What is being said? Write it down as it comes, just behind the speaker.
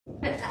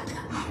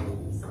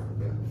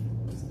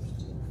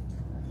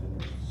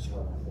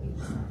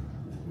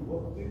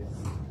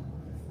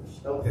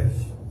Okay.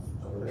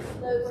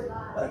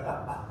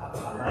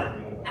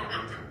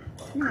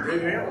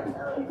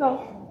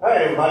 Hey,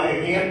 everybody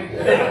again.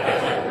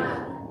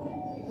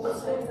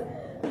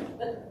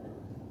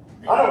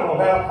 I don't know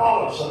how to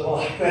follow something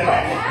like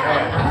that.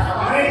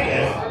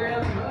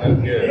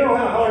 Man, you know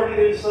how hard it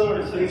is to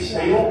be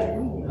still?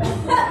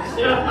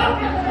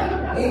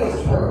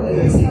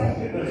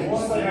 There's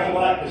one thing I'd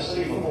like to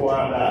see before I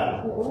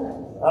die.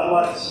 I'd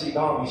like to see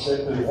Donnie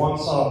sit through one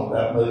song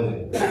without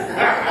moving. That'll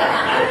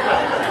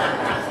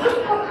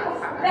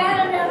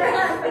never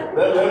happen.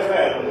 That's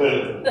happened with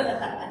it.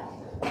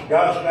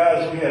 Gosh, guys,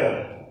 we had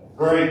a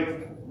great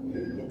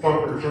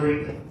trunk or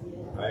treat.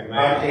 I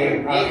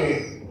can't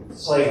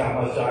say how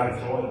much I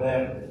enjoyed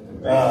that.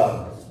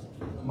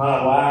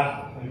 My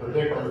wife, in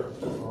particular,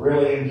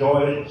 really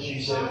enjoyed it.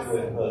 She sat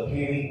with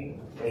Penny,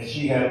 and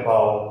she had a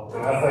ball.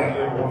 And I thank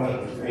everyone of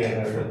us being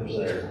there that was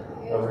there.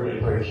 I really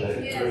appreciate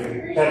it. Yes,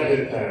 Really had a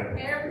good time.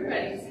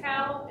 Everybody's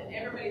help and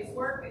everybody's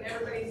work and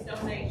everybody's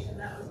donation.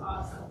 That was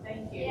awesome.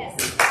 Thank you. Yes.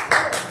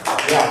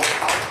 Yeah.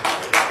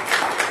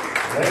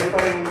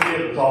 Everything we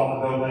did was all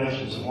the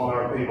donations and what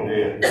our people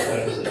did.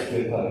 That's a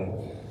good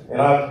thing. And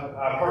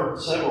I've heard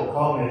several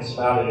comments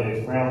about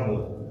it around the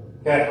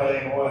cafe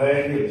and what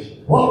have you.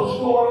 What was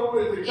going on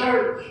with the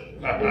church?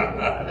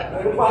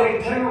 Everybody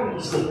in town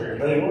was there.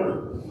 They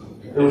were.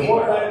 There was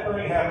one bad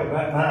thing happened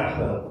that night,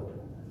 though.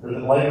 Or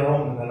later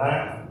on in the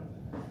night.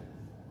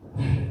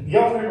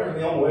 Y'all remember in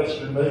the old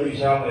Western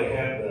movies how they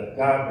had the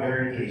guy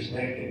buried to his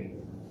neck in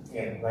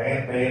the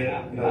ant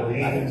bed, the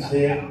Indians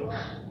did?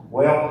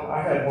 Well,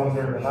 I had one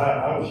during the night.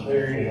 I was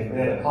buried in a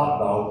bed of hot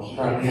dogs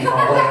trying to get my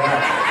way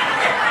out.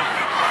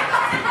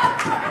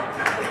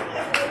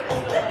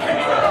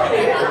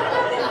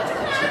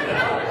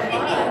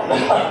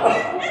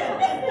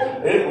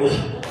 It was.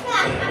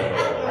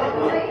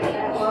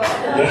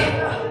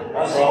 I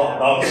saw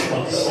dogs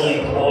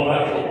sleep all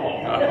night long.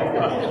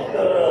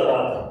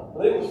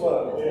 It was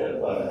fun.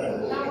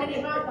 Yeah, How many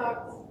hot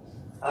dogs?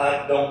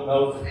 I don't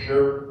know for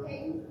sure.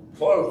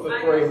 Close to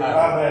 300.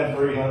 I've had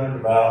 300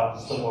 about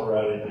somewhere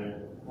right in there.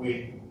 We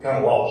kind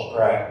of lost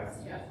track.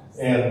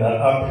 And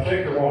I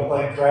particularly want to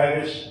thank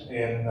Travis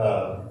and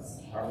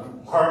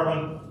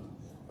Herman.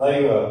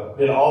 They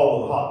did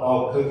all the hot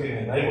dog cooking,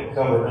 and they were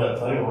covered up.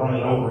 They were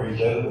running over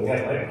each other. We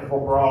had electrical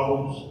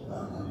problems,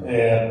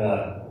 and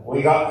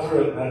we got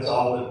through it, and that's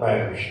all that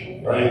matters.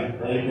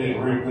 They did a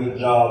real good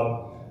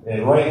job,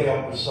 and Ray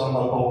helped us some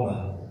up on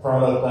the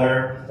front up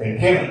there, and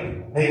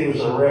Kenneth, he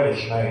was a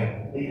reddish man.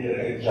 He did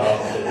a good job.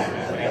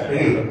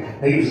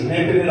 He was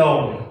nipping it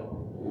on.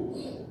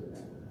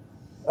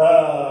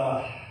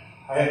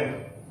 I had a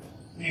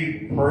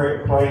few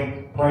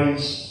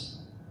praise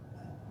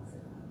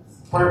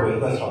with,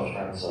 that's what I was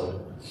trying to say.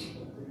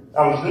 I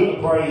was doing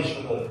praise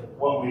for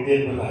what we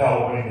did with the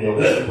Halloween deal.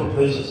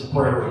 This is a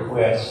prayer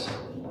request.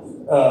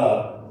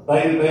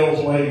 David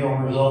Bell's waiting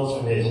on results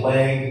from his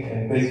leg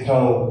and big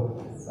toe.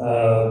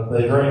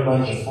 They drained a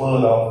bunch of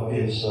fluid off of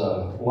his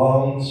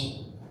lungs,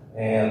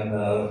 and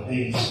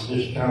he's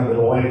just kind of in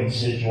a waiting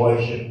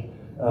situation.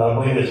 I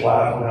believe his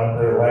wife went out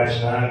there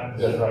last night.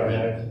 Is that right,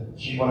 Jack?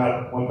 She went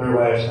there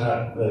last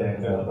night.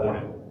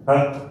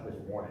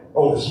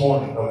 This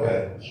morning. Okay.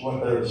 She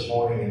went there this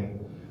morning,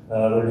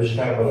 and they're just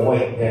kind of in a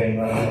waiting game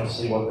right now to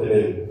see what they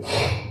do.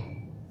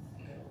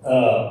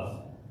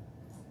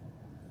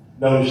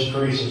 Notice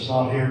Teresa's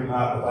not here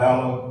tonight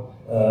without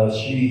them.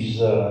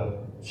 She's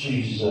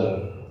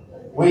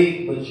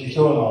weak, but she's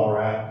doing all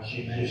right.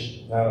 She's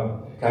just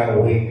kind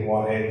of weak and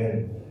what have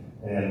you,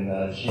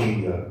 and she.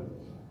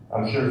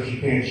 I'm sure if she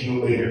can,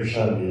 she'll be here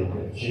Sunday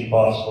if she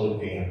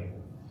possibly can.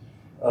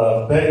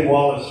 Betty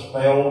Wallace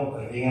fell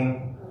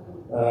again.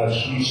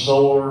 She's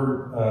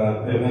sore,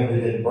 and then they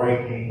didn't break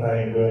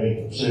anything, do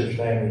any serious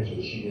damage,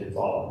 but she did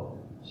fall.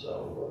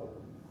 So,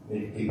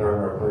 need to keep her in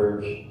our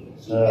prayers.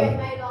 She had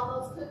made all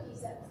those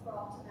cookies that was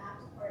brought tonight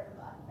for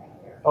everybody back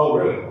there. Oh,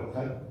 really?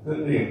 Okay.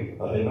 Good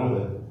deal. I didn't know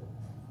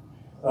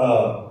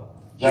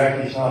that.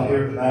 Jackie's not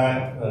here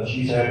tonight.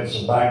 She's having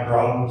some back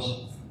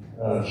problems.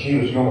 She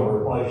was going to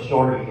replace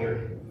Shorty here.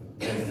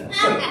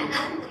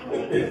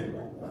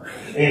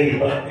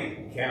 Anyway.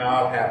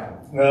 Cannot happen.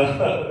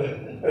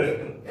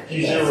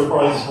 She's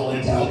irreplaceable.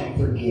 Don't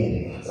forget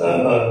it.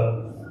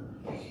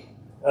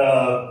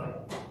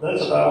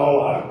 That's about all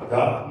I've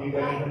got. You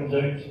got anything,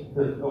 James?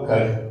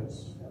 Okay.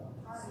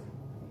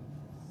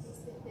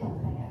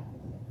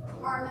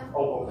 Armin,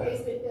 Oh, okay.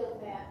 he's been feeling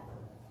bad.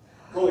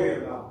 Go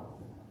ahead now.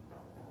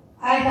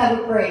 I have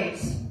a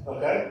praise.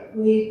 Okay.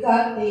 We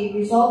got the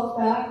results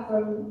back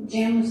from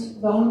Jim's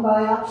bone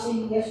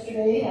biopsy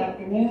yesterday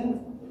afternoon,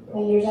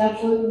 and there's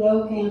absolutely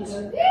no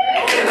cancer.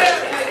 Thank you for the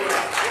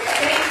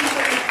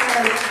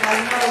praise. I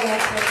know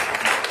that's what.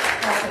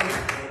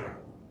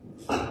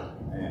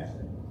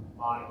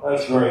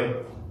 That's great.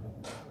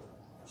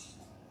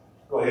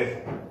 Go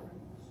ahead.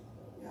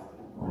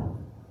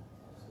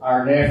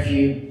 Our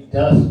nephew,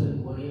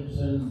 Dustin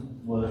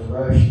Williamson, was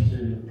rushed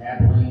to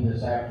Abilene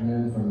this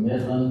afternoon from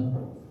Midland.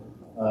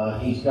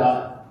 He's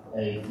got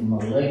a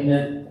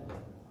malignant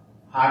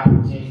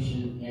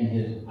hypertension in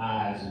his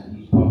eyes, and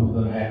he's probably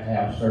going to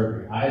have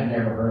surgery. I had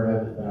never heard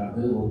of it, but I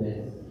Googled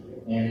it,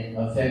 and it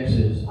affects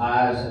his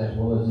eyes as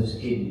well as his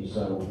kidneys,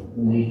 so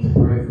we need to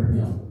pray for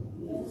him.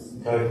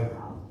 Okay.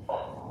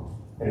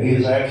 And he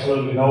is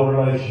absolutely no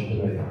relation to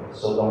me,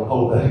 so don't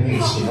hold that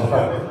against him.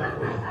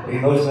 He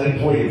knows that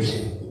twins.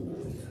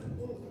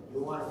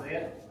 You want to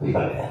bet?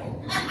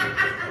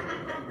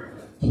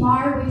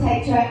 Tomorrow we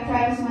take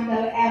Travis and I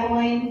go to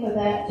Abilene for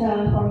that,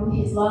 from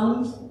his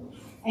lungs.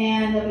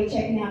 And they'll be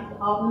checking out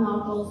all the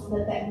nodules,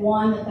 but that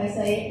one that they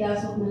say it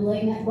does with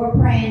malignant, we're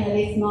praying that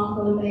it's not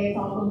going to be, it's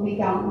all going to be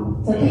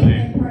gone. So keep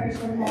in prayers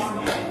for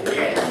tomorrow.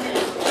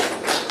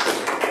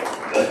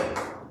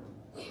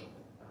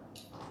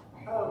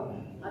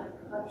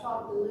 I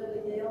talked to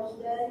Lily Dale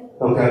today.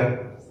 Okay.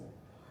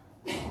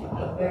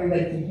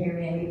 Everybody can hear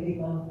me, any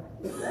people.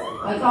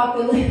 I talked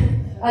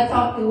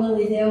to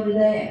Lily Dale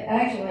today.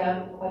 Actually,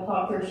 I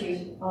talked to her. She was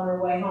on her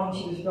way home.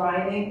 She was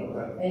driving,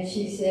 and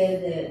she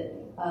said that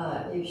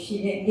if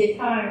she didn't get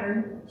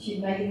tired,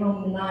 she'd make it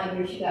home tonight.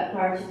 But if she got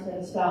tired, she's going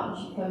to stop and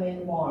she'd come in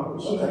tomorrow.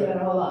 But she's doing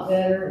a whole lot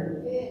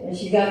better, and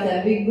she got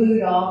that big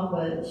boot off,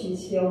 but she's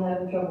still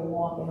having trouble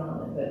walking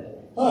on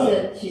it. But she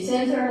said she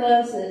sends her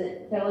love.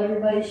 Said tell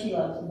everybody she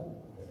loves them.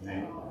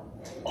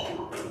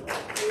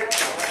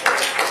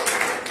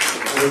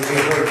 We'll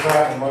give her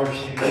traveling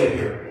mercy to be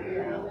here.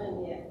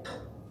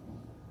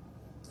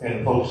 And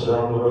the folks that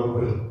are on the road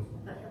with them.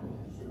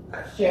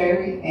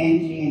 Sherry,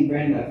 Angie, and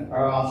Brenda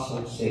are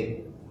also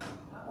sick.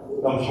 I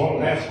was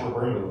wanting to ask where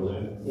Brenda was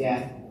in.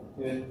 Yeah,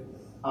 good.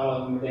 All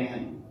of them are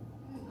down.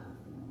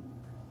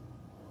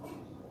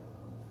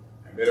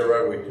 And Bit of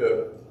road, we took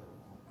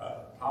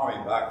Tommy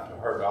back to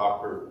her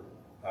doctor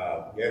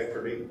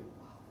yesterday.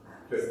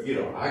 I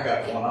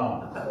got one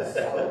on.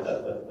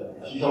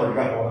 She's already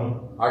got one.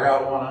 I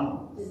got one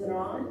on. Is it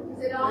on?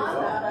 Is it on?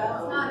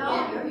 It's not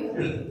on.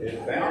 It's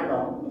found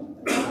on.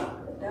 I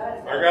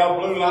got a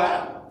blue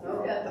light.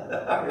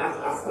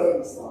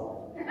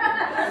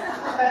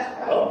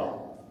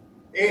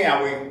 Anyhow,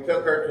 we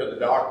took her to the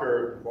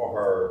doctor for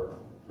her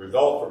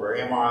results of her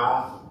MRI.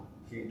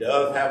 She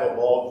does have a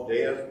bulged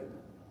disc,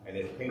 and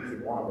it's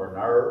pinching one of her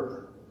nerves,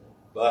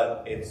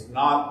 but it's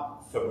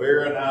not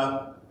severe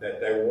enough that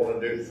they want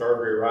to do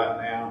surgery right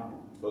now.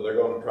 So they're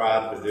going to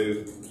try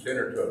to send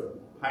her to a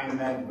pain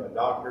management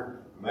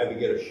doctor, maybe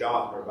get a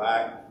shot in her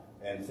back,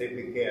 and see if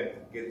we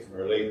can't get some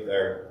relief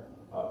there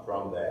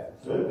from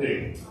that. Good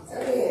deal.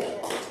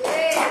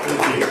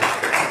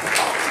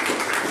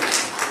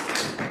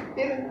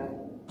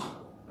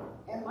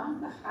 Am I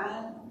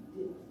behind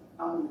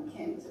on the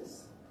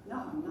Kansas? No,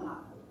 I'm not.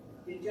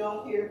 Did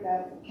y'all hear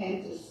about the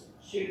Kansas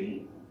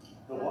shooting?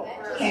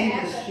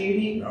 Kansas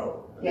shooting?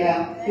 No.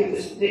 Yeah, it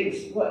was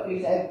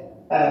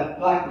at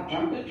like a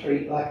trunk or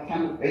treat, like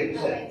kind of, it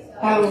was a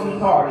Halloween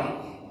party.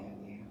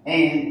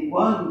 And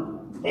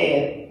one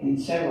dead and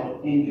several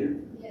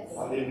injured. Yes.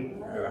 I didn't.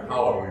 A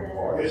Halloween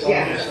party. It's on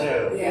this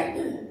there. Yeah.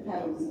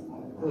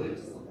 Halloween party.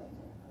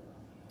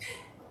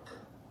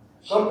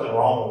 Something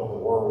wrong with the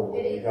world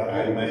when you got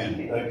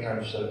Amen. that kind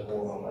of stuff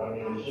going on. I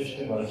mean, it's just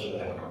too much of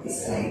that. We're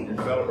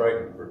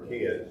celebrating for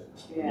kids.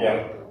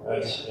 Yeah,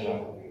 that's,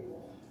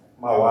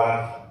 my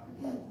wife,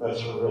 that's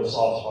her real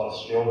soft spot is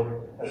children.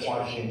 That's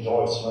why she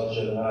enjoys so much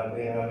of the night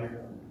being out here.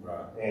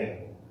 Right. And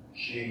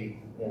she,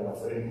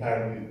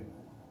 anytime you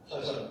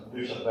say something, do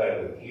something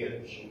bad with a kid,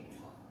 she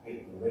get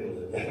in the middle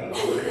of it.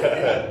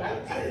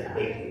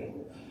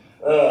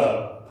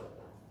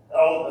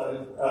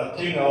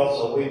 Tina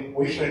also,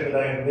 we spent the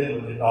day in the middle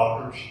of the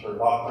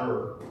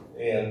doctor,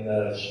 and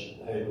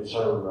it was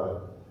her,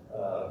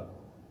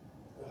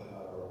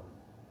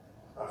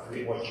 I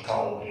forget what you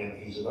call him.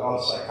 He's a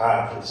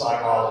psychiatrist,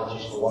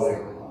 psychologist, or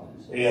whatever.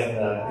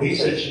 And he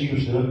said she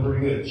was doing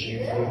pretty good. She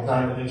was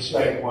kind of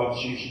expect what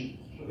she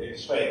should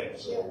expect.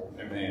 So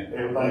Amen.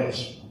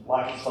 everything's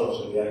like it's supposed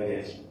to be, I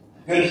guess.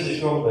 Good as it's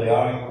going to be. I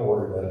ain't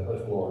worried about it.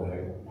 Put Florida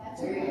there.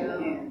 That's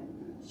right.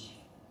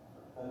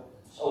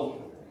 So,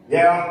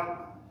 yeah.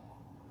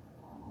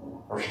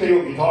 Or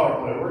steel guitar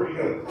player. Where'd you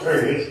go?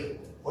 There he is.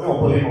 We're going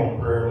to put him on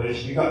the prayer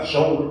list. You got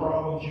shoulder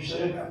problems, you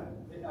said?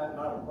 That's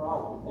not a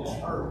problem. It's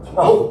hurt.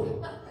 Oh.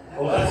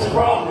 Well, that's the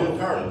problem. It's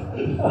hurt.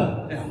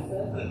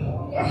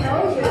 No,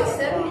 you're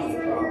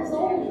 73 years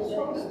old.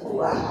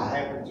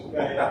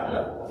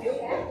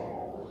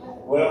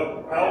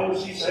 Well, how old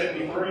is he?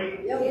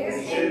 73? Yes.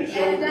 He said his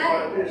shoulders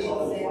like this on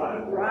the fly.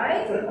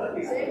 Right?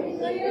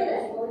 73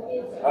 years.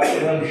 I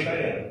can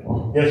understand.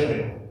 Yes,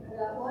 ma'am. I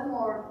got one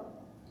more.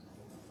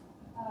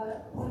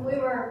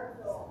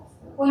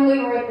 When When we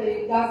were at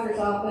the doctor's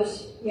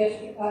office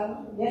yesterday,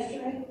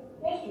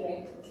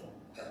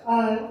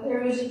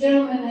 there was a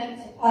gentleman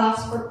that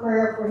asked for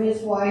prayer for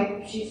his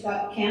wife. She's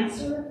got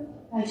cancer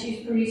and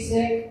she's pretty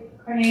sick.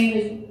 Her name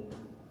is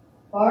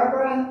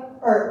Barbara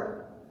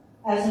Earp,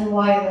 as in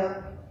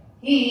Weiler.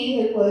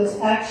 He was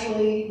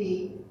actually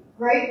the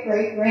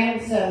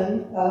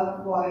great-great-grandson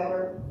of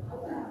Weiler.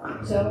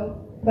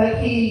 So, but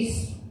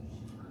he's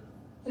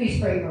Please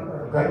pray for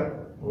her. Okay,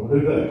 we'll do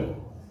that.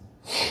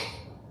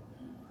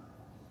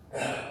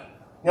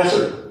 Yes,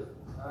 sir.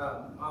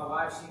 My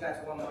wife, she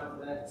got 1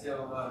 month left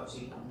till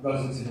she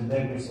goes into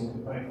delivery, so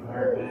we pray for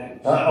her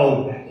back.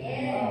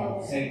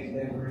 Safe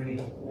delivery.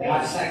 And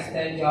I just like to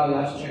thank y'all.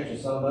 Y'all's church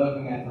is so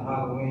loving at the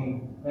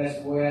Halloween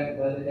festival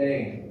the other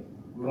day. And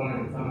we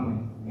wanted to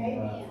come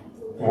and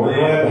We're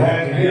glad to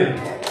have you here.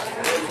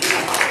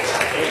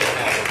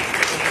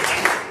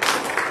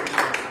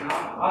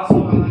 Also,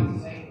 I'd like to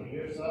say for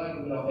your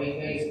son, 8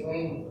 days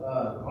clean.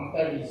 I'm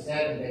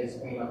 37 days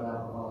clean of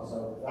alcohol, so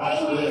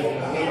God's good.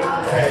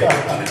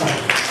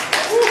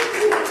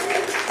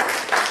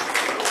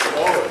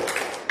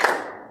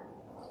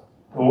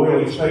 Well,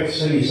 we'll expect to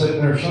see you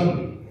sitting there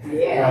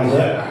Sunday. How's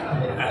that?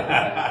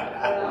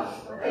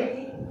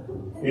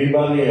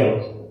 Anybody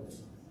else?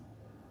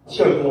 Let's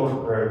go to the Lord in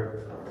prayer.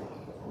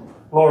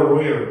 Lord,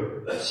 we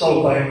are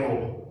so thankful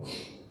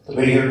to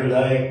be here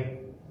today.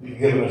 You've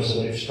given us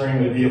an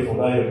extremely beautiful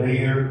day to be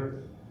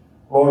here.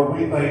 Lord,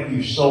 we thank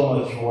you so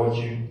much for what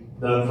you've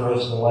done for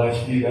us in the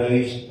last few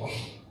days.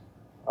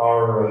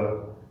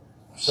 Our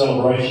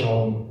celebration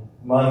on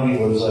Monday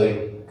was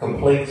a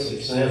complete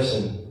success,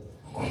 and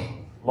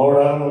Lord,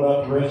 I don't know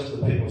about the rest of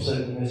the people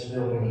sitting in this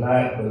building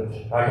tonight, but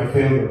I can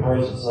feel your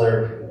presence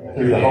there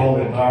through the whole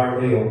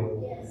entire deal.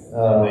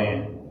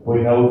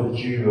 We know that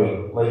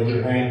you laid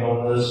your hand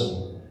on us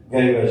and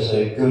gave us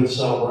a good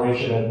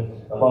celebration,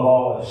 and above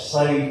all, a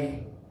safe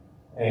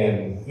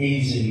and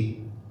easy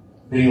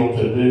deal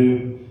to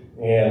do.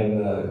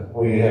 And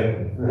we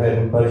have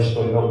had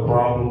basically no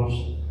problems.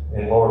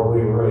 And Lord,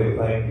 we really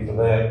thank you for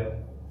that,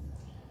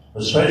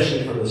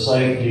 especially for the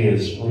safety,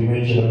 as we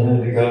mentioned a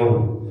minute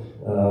ago.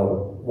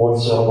 One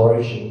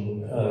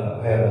celebration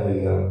had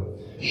a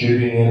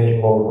shooting in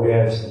it. Lord, we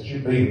ask that you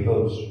be with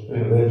those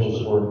individuals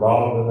that were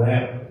involved in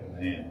that.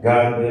 Amen.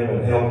 Guide them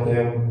and help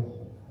them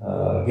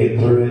get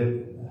through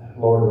it.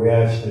 Lord, we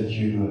ask that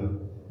you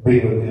be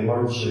with the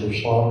emergency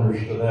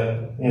responders to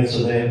that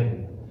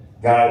incident,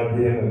 guide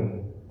them and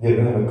give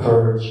them the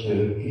courage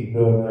to keep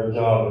doing their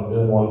job and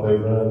doing what they're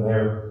doing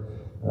there.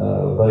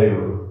 They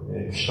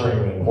are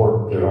extremely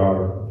important to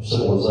our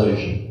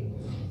civilization.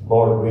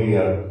 Lord, we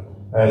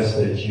ask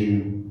that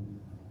you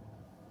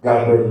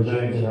guide Brother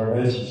James in our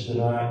message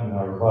tonight and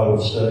our Bible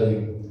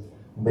study.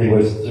 Be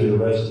with us through the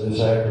rest of this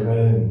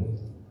afternoon.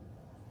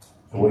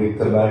 We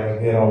come back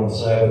again on the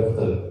Sabbath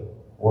to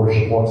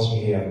worship once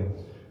again.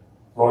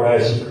 Lord, I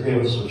ask you to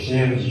forgive us for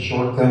sins and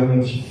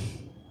shortcomings.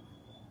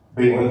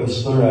 Be with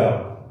us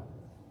throughout.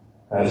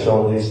 I ask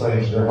all these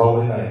things in your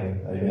holy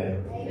name.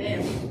 Amen.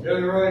 Amen.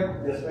 Brother Roy?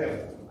 Yes, ma'am.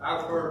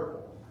 I've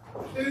heard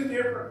 2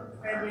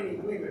 different family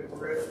women for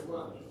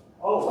restaurants.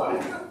 Oh, wow.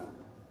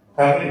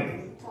 How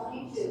many?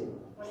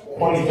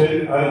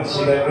 22. I didn't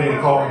see that many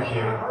cars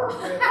here.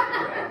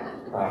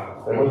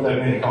 There wasn't that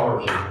many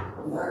cars here.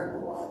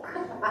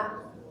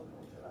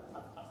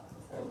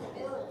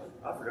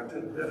 I forgot to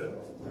admit it.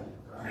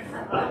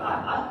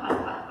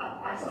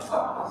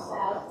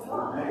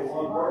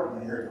 One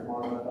person here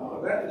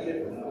tomorrow. That's it.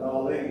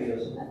 All they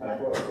is. That's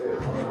what it is.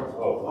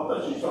 Oh, I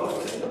thought you saw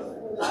it.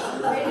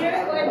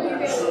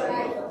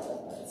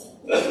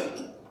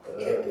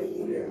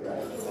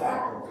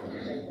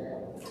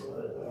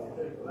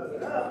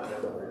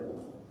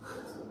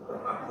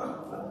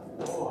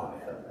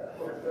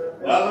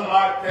 Nothing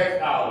like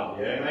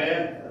technology, amen?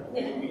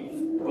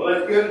 Well,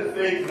 it's good to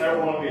see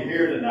everyone be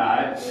here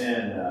tonight,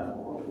 and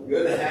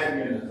good to have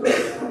you in the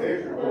service.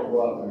 Picture will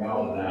welcome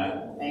y'all tonight.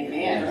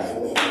 Amen.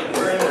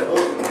 We're in the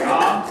book of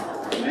John,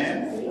 amen?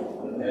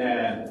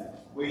 And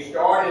we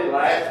started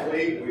last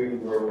week. We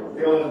were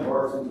still in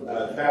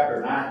chapter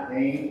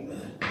 19.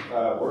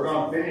 We're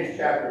going to finish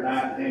chapter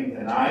 19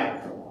 tonight.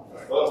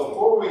 But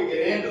before we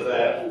get into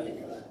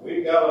that,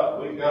 we've got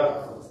to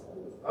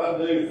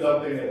undo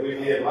something that we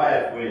did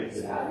last week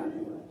tonight.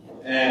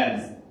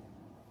 And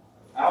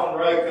Alan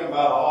Ray come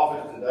by the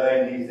office today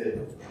and he said,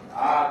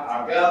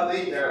 I've got to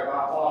be there at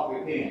 5 o'clock we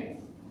can.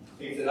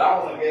 He said, I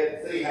want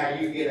to see how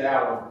you get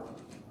out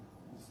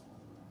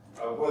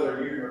of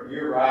whether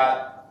you're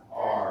right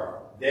or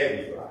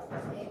Debbie's right.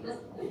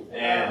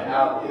 And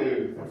how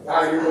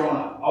you're going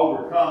to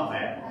overcome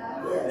that.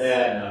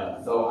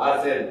 And so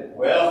I said,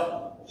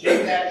 well,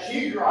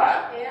 she's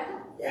right.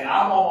 And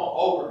I'm going to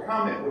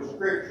overcome it with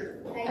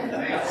Scripture. And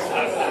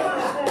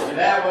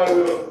that way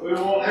we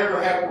won't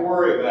ever have to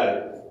worry about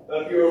it. But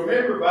if you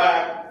remember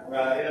back in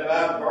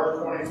about verse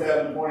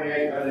 27,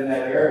 28, right in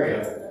that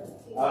area,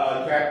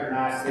 chapter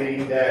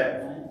 19,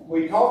 that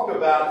we talked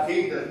about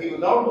Jesus. He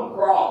was on the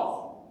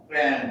cross,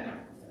 and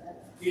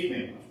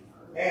he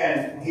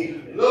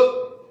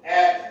looked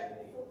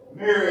at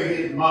Mary,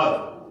 his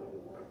mother.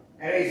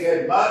 And he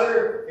said,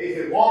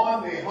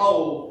 woman,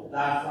 behold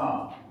thy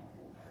son.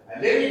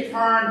 And then he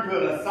turned to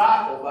a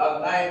disciple by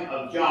the name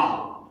of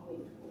John.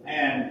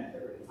 And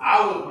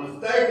I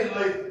was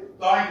mistakenly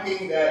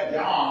thinking that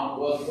John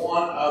was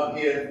one of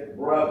his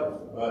brothers.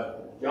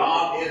 But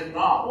John is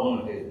not one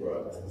of his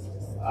brothers.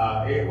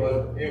 It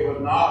was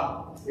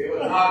not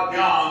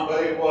John,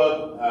 but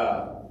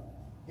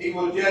he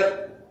was just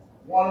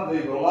one of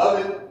the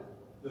beloved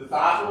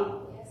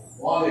disciples,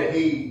 one that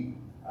he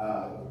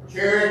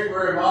cherished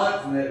very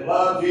much and that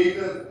loved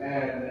Jesus,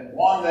 and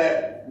one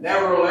that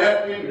never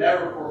left him,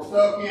 never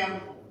forsook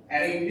him,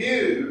 and he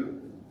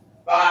knew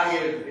by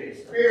his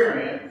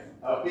experience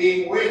of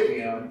being with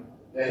him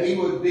that he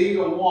would be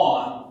the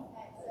one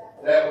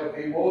that would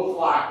be most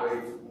likely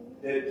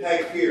to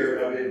take care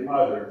of his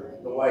mother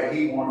the way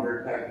he wanted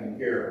her taken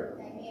care of.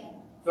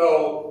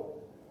 So,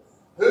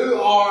 who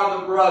are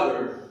the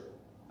brothers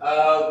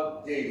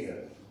of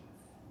Jesus?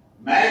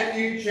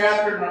 Matthew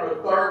chapter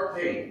number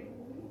 13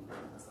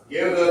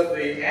 gives us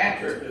the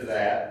answer to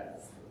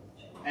that,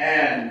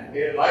 and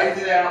it lays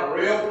it out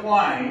real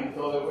plain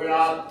so that we're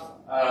not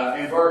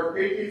in verse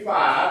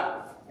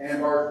 55 and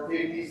verse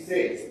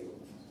 56.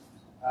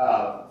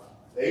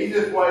 The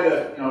easiest way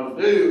to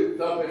do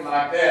something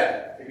like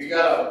that, if you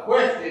got a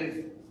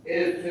question,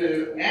 is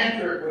to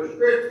answer it with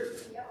Scripture.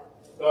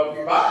 So if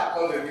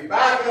you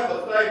back up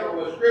a statement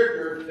with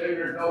Scripture, then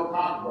there's no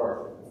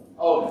controversy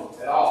on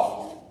it at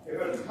all.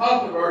 If it's a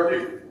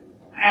controversy,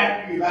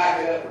 after you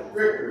back it up with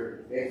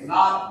Scripture, it's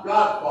not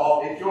God's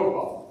fault, it's your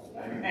fault.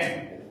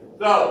 Amen.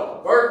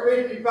 So, verse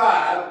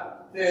 55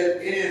 says,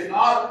 "It is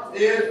not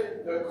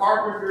this the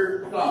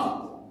carpenter's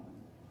son?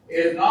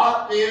 Is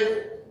not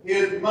this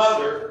his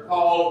mother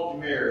called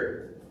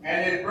Mary,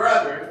 and his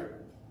brethren,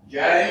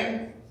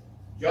 James,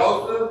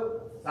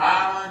 Joseph,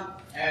 Simon,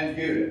 and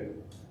Judas?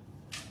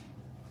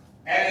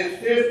 And his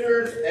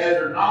sisters, as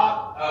are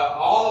not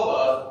all of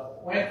us,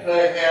 whence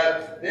they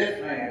have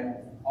this man,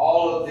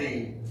 all of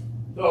these."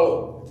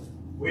 So,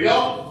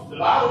 the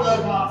Bible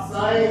does not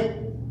say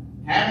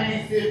how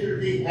many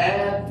sisters he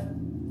had,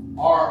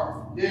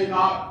 or did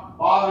not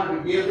bother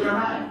to give their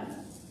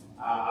names.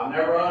 I've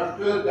never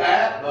understood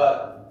that,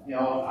 but I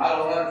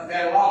don't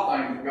understand a lot of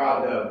things that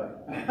God does.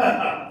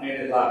 And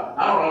it's like, I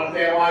don't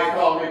understand why he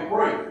called me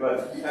priest, but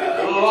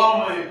along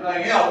with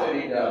everything else that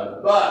he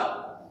does.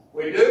 But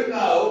we do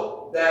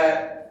know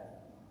that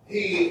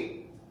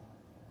his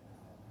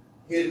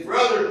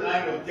brother's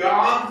name was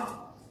John.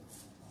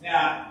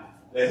 Now,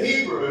 the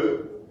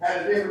Hebrew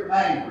had a different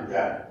name for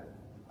James.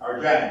 Or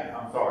James,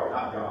 I'm sorry,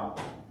 not John.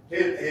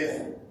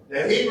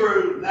 The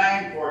Hebrew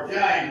name for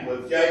James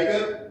was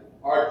Jacob,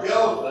 or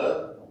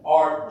Joseph,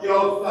 or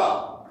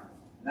Joseph,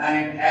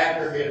 named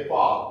after his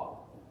father.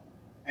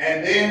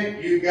 And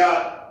then you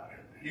got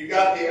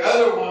the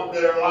other ones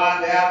that are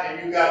lined out,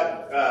 and you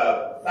got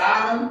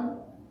Simon,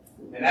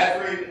 and that's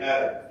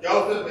where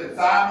Joseph and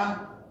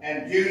Simon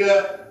and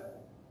Judah.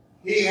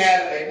 He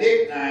had a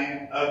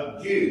nickname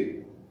of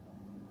Jude.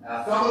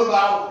 Now, some of the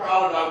Bible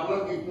scholars, I was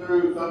looking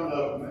through some of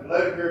the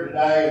literature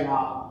today in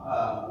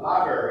my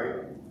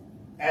library,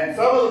 and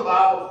some of the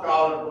Bible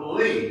scholars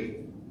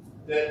believe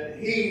that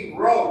he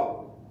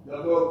wrote the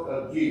book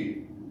of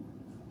Jude.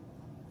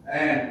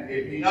 And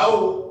if you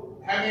know,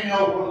 how many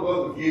know what the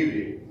book of Jude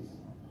is?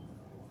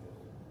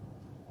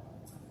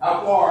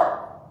 How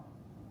far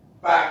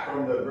back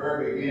from the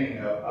very beginning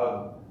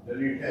of the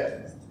New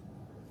Testament?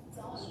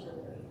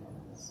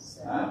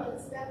 Huh?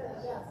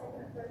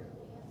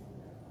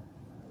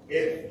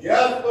 It's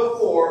just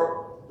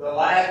before the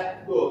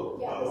last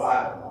book of the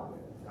Bible.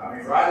 I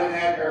mean, right in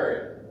that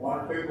area. One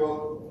or two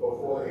books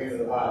before the end of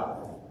the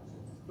Bible.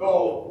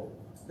 So,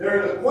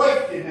 there's a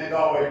question that's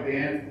always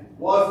been,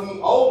 was he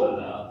old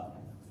enough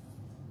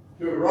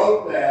to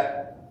wrote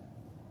that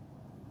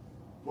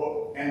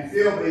book and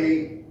still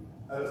be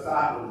a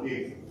disciple of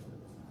Jesus?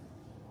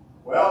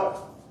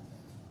 Well,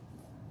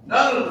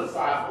 none of the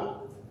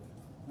disciples,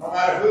 no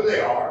matter who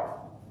they are,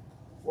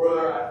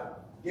 were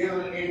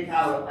given any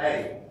kind of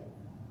age.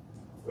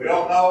 We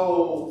don't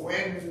know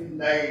when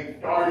they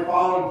started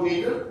following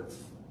Jesus.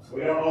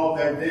 We don't know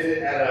if they did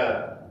it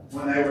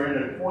when they were in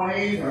their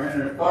 20s or in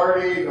their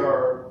 30s,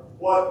 or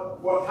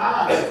what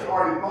time they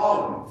started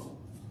following him.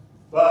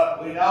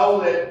 But we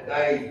know that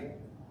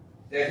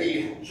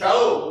he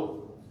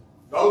chose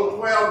those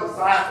 12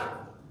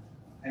 disciples.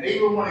 And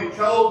even when he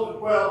chose the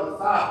 12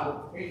 disciples,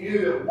 he knew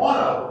that one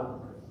of them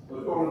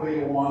was going to be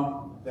the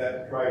one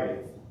that betrayed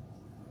him.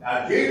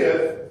 Now,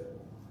 Judas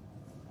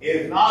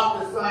is not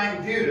the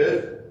same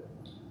Judas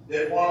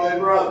that's one of their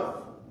brothers.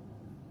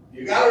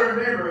 You got to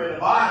remember, in the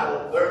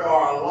Bible, there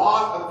are a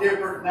lot of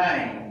different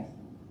names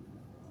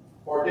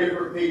for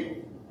different people.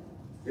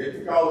 Just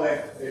because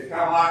it's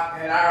kind of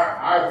like in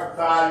our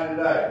society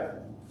today.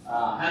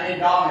 How many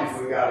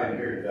Donnies we got in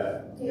here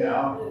today? You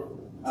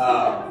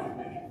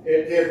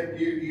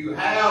you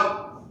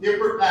have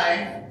different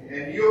names,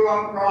 and you'll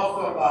run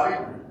across somebody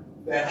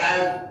that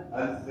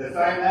has the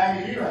same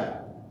name as you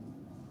have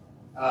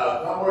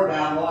somewhere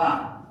down the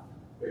line.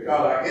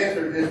 Because I guess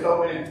there's just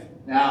so many.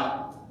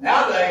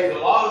 Nowadays, a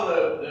lot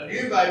of the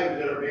new babies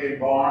that are being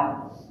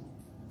born,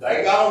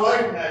 they got away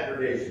from that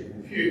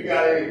tradition. If you've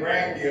got any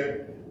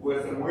grandkids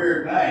with some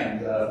weird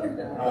names, you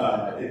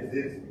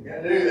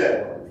can do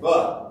that.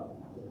 But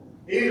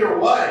either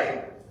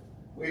way,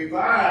 we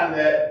find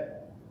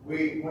that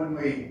when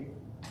we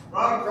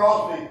run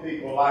across these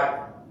people,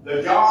 like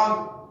the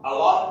John, a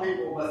lot of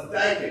people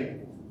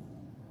mistaken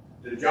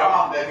the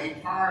John that he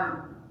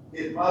turned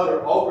his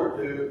mother over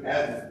to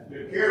as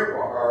to care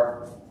for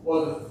her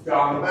was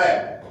John the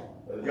Baptist.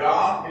 But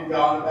John and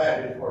John the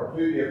Baptist were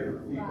two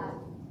different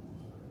people.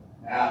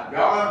 Now,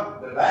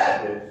 John the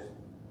Baptist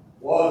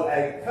was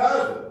a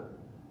cousin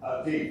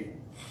of Jesus.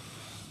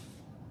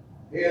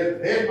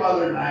 His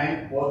mother's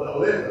name was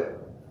Elizabeth.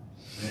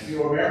 And if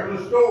you remember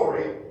the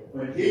story,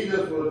 when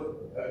Jesus was,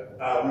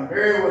 when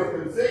Mary was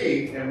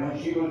conceived and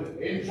when she was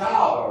in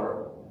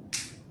childbirth,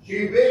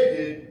 she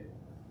visited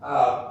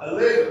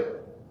Elizabeth.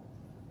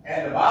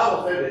 And the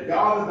Bible said that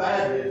John the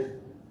Baptist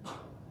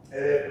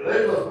and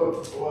Elizabeth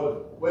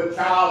was with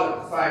child at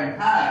the same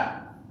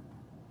time.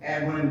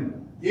 And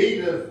when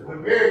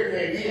Mary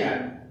came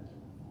in,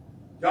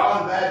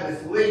 John the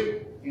Baptist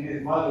leaped in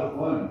his mother's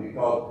womb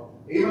because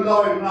even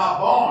though he was not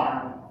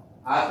born,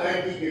 I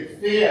think he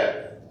could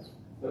sense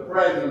the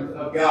presence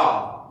of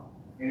God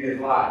in his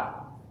life.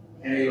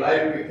 And he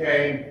later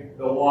became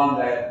the one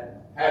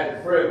that had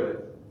the privilege.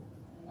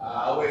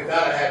 I wish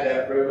I'd had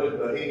that privilege,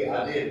 but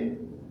I didn't,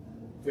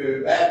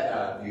 to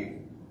baptize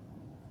Jesus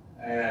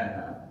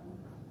and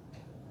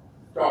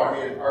start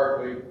his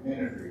earthly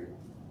ministry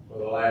for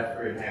the last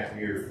 3.5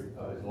 years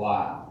of his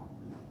life.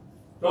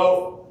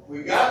 So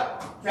we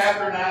got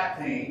chapter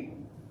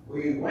 19.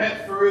 We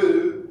went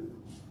through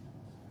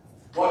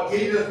what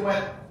Jesus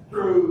went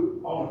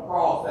through on the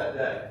cross that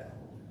day.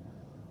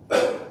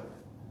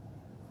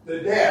 The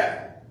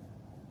death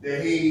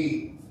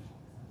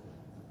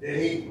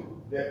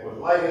that was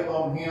laid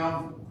upon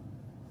him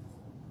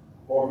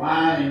for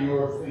mine and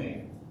your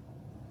sin,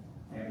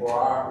 and for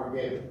our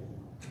forgiveness.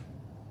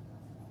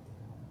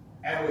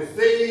 And we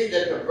see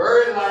that the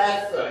very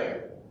last thing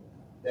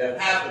that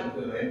happened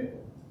to him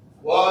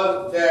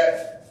was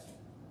that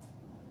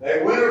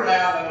they went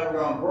around and they were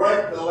going to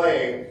break the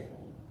legs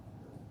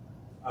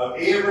of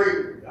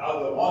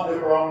the ones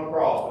that were on the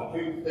cross, the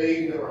two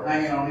thieves that were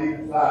hanging on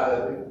either side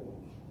of it.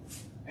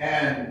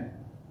 And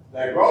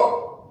they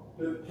broke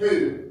the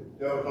two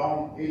that was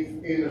on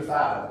either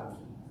side of it.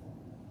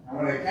 And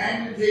when they came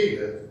to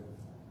Jesus,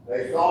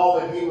 they saw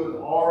that he was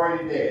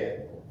already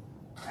dead,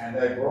 and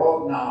they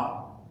broke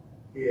not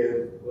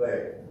his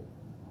leg.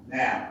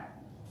 Now,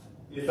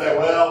 you say,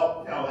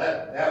 well,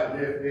 that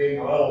was just being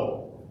a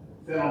little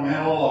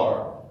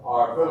sentimental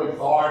or feeling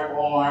sorry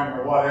for him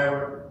or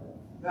whatever.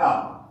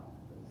 No.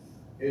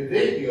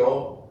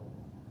 Ezekiel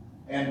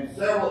and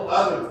several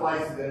other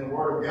places in the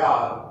Word of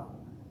God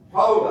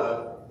told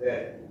us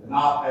that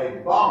not a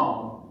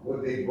bone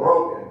would be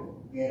broken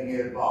in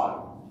his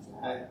body.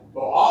 So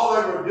all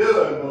they were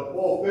doing was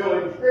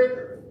fulfilling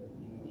Scripture.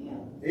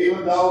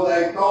 Even though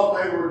they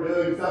thought they were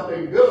doing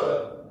something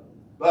good,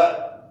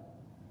 but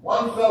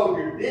one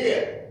soldier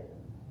did,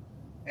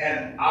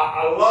 and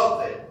I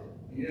loved it.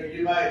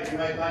 You may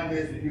think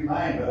this is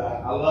humane, but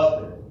I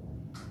loved it.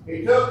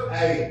 He took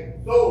a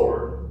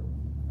sword,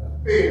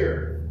 a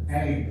spear,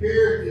 and he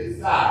pierced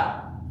his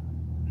side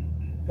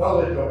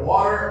so that the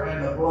water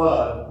and the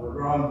blood would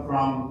run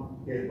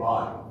from his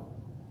body.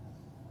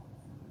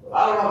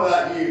 I don't know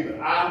about you,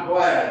 but I'm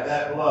glad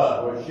that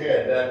blood was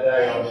shed that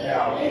day on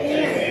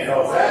Calvary.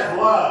 Because that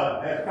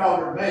blood has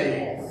covered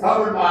me,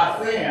 covered my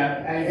sin,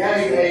 and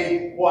gave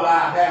me what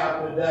I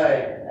have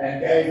today,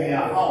 and gave me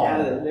a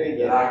home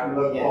that I can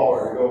look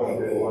forward to going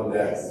to one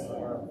day.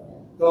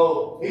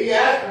 So he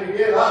actually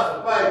did us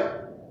a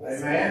favor,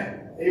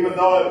 amen. Even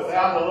though it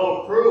sounded a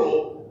little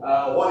cruel,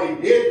 what he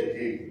did to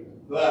Jesus.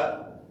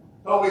 But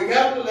so we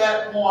come to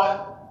that point.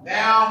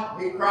 Now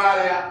he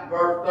cried out in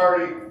verse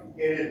 30,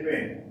 it is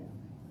finished.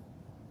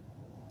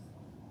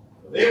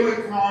 Then we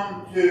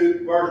come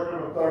to verse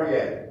number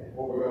 38,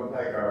 before we're going to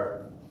take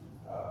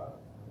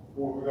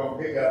before we're going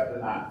to pick up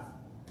tonight.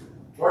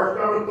 Verse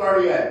number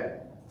 38.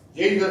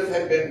 Jesus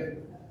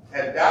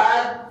had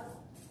died,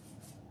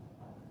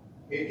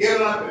 he'd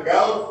given up the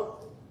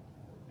ghost,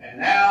 and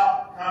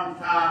now comes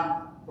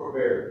time for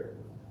burial.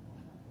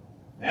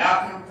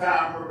 Now comes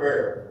time for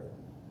burial.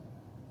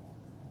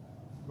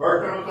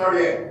 Verse number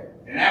 38.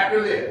 And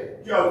after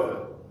this,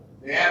 Joseph,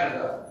 the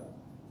Amazon,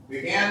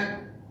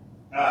 began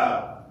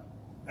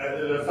as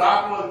a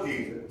disciple of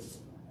Jesus,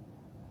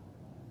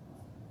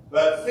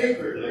 but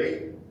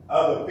secretly,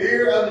 of the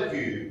fear of the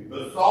Jews,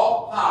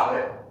 besought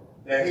Pilate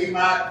that he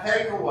might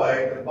take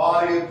away the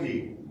body of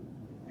Jesus.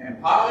 And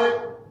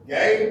Pilate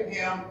gave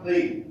him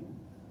leave.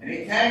 And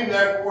he came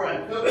therefore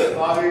and took the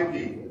body of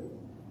Jesus.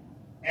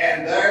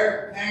 And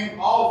there came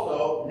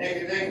also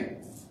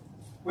Nicodemus,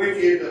 which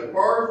is the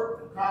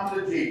first to come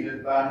to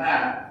Jesus by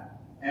night,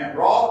 and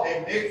brought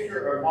a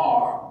mixture of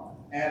myrrh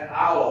and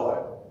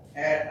aloe,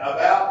 and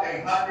about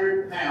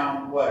 100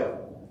 pounds weight.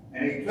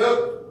 And he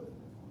took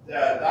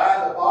the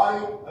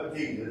body of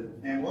Jesus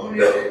and wound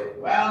it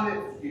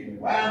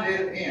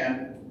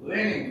in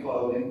linen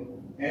clothing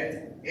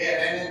and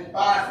in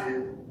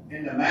spices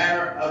in the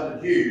manner of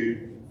the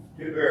Jews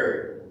to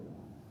bury it.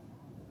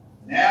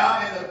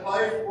 Now in the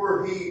place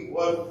where he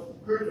was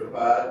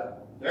crucified,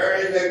 there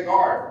is a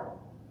garden.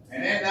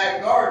 And in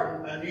that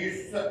garden a new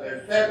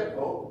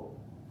sepulchre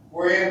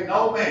wherein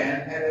no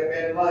man had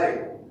been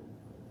laid.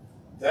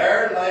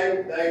 There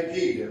laid they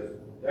Jesus,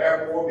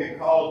 therefore,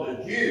 because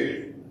the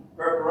Jews'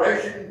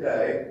 preparation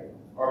day,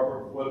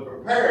 or was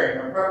preparing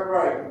a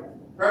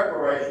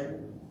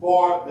preparation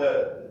for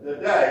the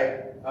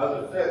day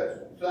of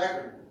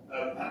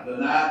the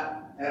night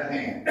at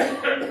hand.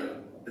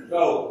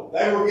 So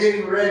they were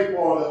getting ready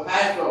for the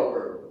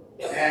Passover,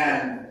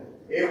 and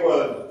it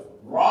was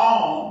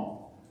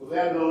wrong for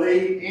them to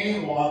leave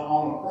anyone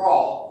on the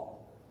cross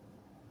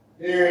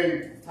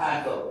during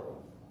Passover.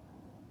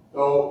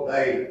 So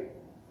they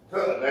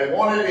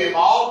wanted him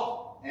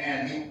off,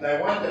 and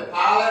they went to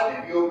Pilate.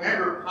 And you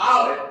remember,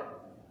 Pilate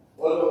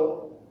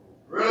was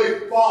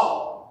really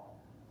fought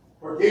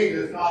for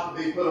Jesus not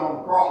to be put on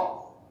the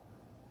cross.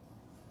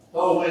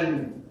 So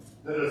when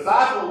the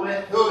disciple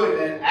went to him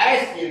and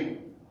asked him,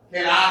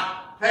 "Can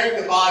I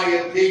take the body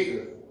of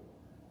Jesus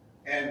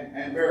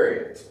and bury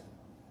it?"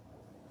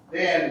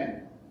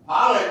 Then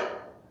Pilate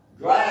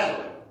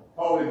gladly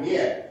told him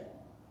yes.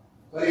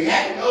 But he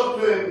had to go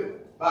to him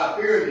by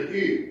fear of the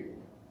Jews.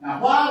 Now,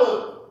 why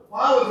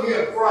was he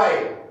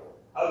afraid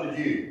of the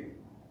Jews?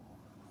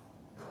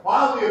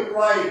 Why was he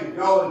afraid to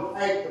go and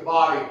take the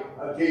body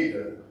of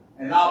Jesus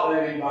and not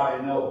let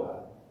anybody know about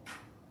it?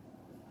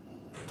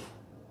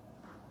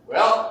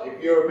 Well,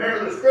 if you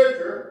remember the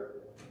scripture,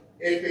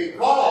 it's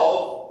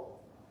because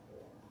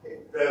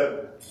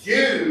the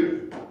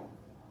Jews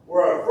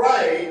were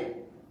afraid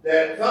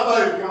that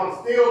somebody was going to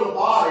steal the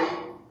body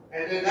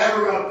and then they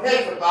were going to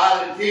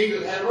testify that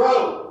Jesus had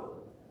rose.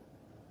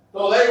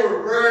 So they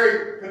were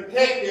very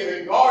protective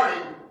in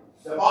guarding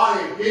the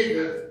body of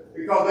Jesus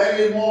because they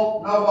didn't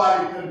want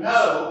nobody to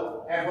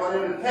know and for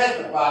them to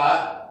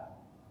testify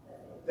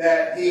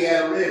that he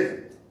had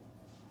risen.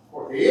 Of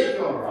course, he is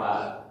going to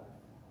rise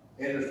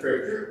in the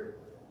scripture,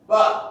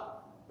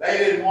 but they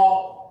didn't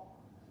want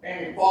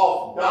any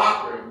false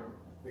doctrine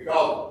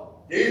because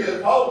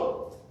Jesus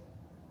told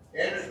them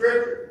in the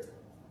scripture,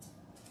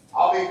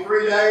 "I'll be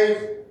 3 days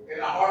in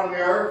the heart of the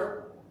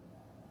earth,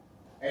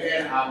 and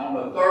then on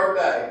the third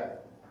day,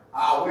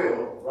 I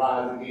will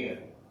rise again."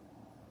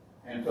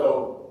 And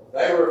so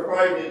they were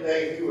afraid that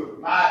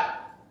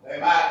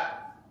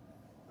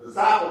the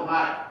disciples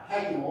might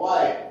take him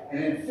away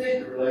and then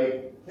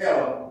secretly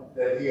tell him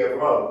that he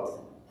arose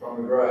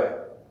from the grave.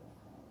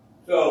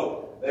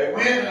 So they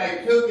went and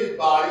they took his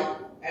body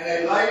and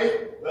they laid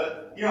it,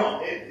 but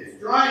it's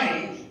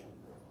strange.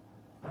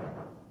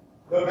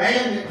 The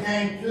man that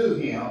came to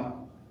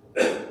him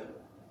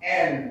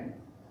and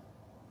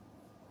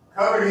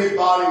covered his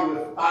body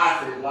with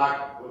spices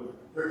like was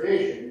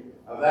tradition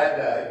of that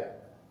day.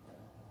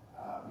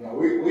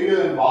 We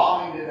do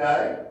embalming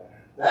today.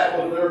 That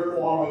was their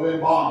form of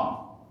embalming.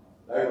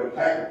 They would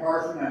take a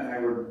person and they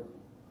would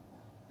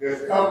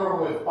just cover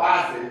them with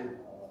spices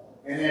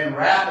and then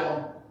wrap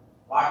them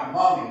like a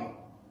mummy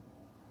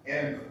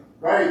in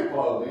grave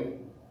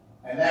clothing,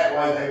 and that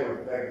way they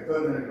could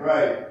put them in the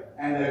grave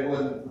and they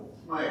wouldn't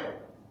smell.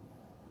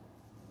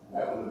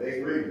 That was a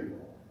big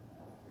reason.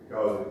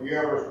 Because if you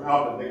ever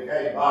smelled a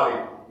decayed body,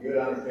 you'd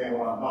understand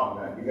what I'm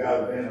talking about. You guys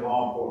have been in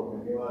law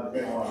enforcement, you'll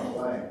understand what I'm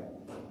saying.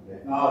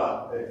 It's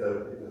a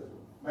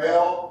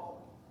smell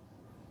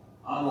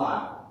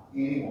unlike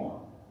anything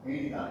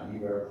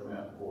you've ever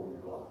smelled before in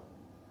your life.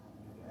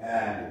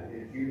 And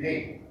it's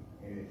unique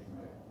in its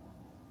smell.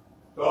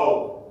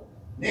 So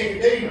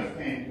Nicodemus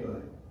came to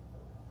him.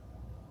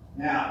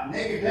 Now,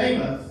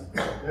 Nicodemus,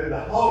 there's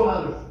a whole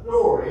other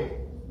story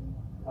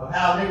of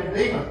how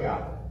Nicodemus got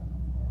there.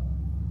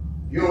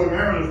 You'll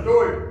remember the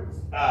story.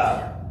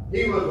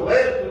 He was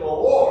led to the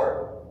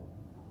Lord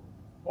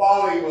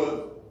while he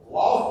was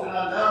lost and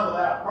undone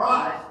without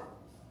Christ.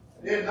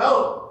 He didn't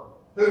know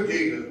who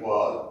Jesus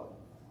was.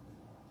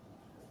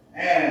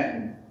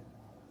 And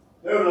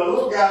there was a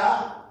little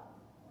guy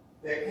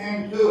that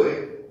came to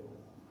him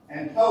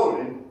and told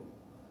him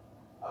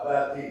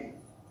about Jesus.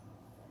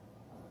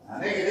 Now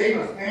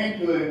Nicodemus came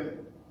to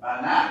him by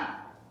night.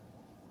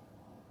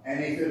 And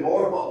he said,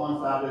 "Lord, what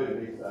must I do to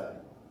be saved?"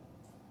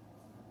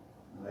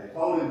 And they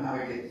told him how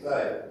to get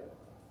saved.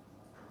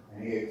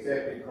 And he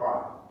accepted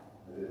Christ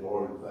as his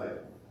Lord and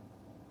Savior.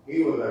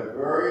 He was a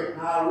very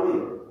high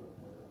ruler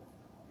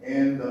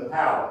in the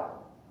palace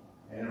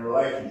and in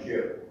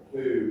relationship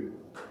to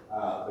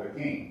the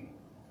king.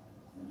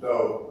 And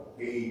so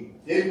he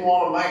didn't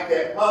want to make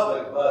that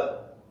public,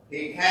 but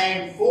he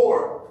came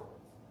forth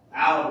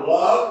out of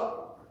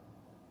love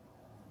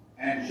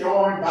and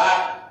showing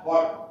back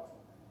what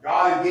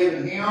God had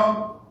given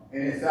him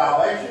in his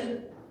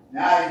salvation.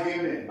 Now he's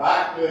giving it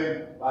back to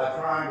him by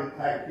trying to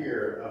take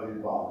care of his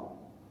body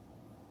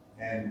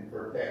and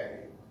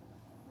protect it.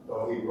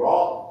 So he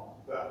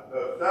brought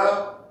the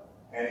stuff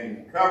and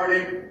he covered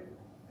him,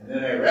 and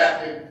then they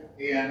wrapped him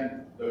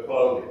in the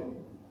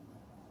clothing.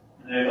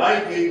 And they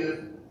laid Jesus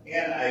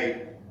in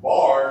a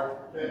barred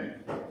tomb,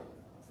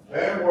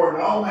 there where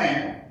no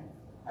man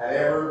had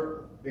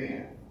ever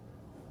been.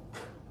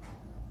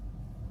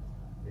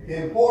 It's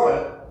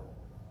important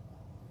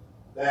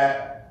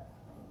that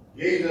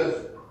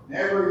Jesus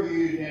never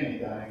used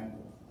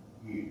anything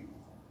used.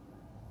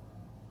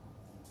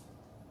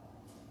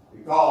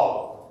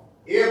 Because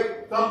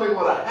if something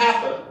would have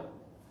happened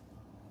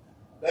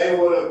they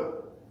would have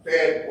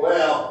said,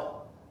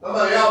 well,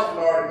 somebody else has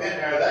already been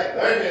there.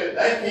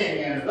 They came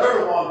in. They're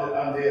the ones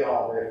that undid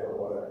all this or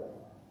whatever.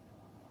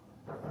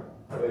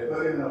 They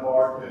put him in a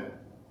bar tomb.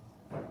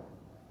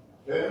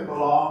 Tomb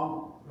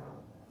belonged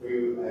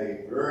to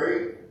a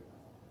very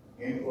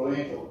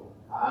influential,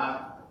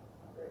 I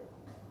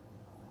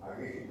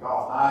guess you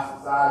call high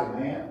society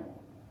man,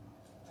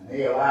 and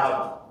he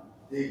allowed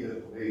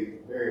Jesus to be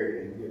buried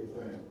in his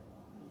tomb.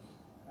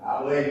 I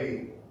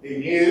believe he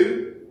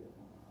knew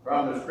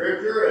from the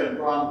scripture and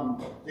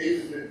from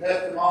Jesus'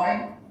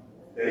 testimony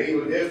that he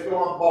was just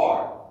going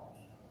far.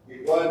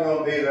 He wasn't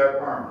going to be there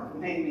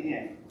permanently.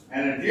 Amen.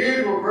 And the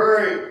Jews were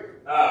very,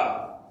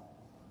 I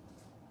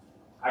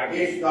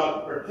guess you call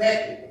it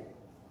protected.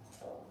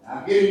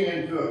 I'm getting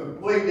into a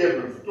completely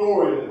different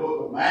story that the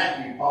book of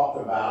Matthew talks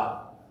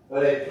about,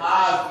 but it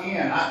ties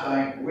in,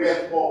 I think,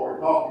 with what we're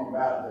talking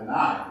about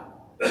tonight.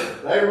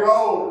 They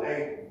rolled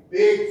a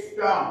big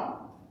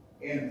stone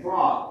in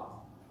front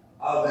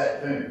of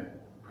that tomb.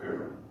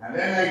 And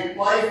then they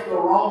placed the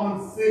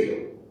Roman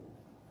seal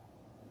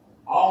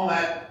on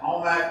that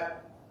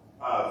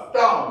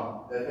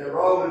stone that they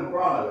rolled in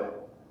front of it.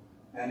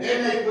 And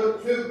then they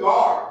put 2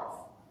 guards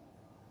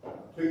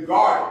to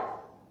guard it,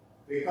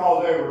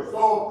 because they were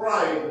so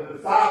afraid the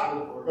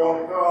disciples were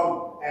going to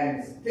come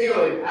and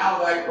steal him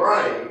out of that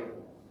grave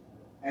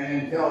and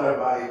then tell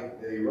everybody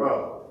that he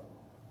rose.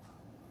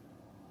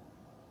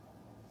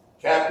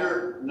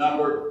 Chapter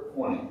number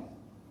 20.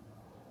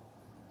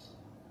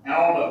 And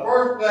on the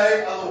first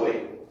day of the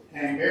week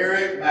came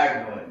Mary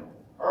Magdalene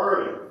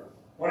early,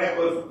 when it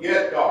was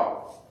yet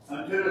dark,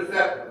 unto the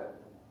sepulchre,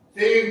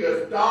 seeing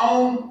the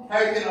stone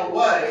taken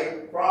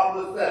away from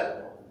the sepulchre.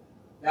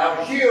 Now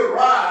when she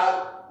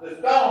arrived, the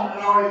stone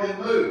had already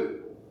been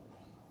moved.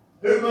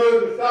 Who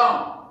moved the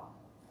stone?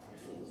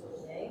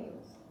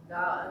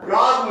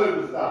 God moved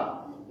the stone.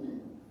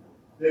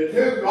 The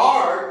 2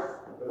 guards,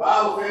 the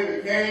Bible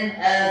said, became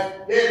as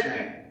dead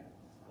men.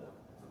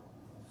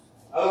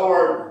 In other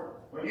words,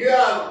 when you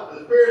have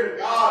the Spirit of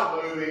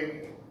God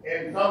moving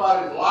in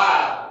somebody's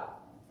life,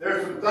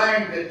 there's some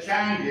things that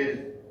changes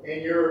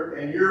in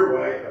your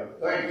way of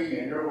thinking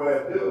and your way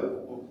of doing it.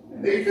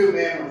 And these 2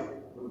 men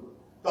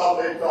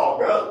thought they saw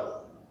ghosts.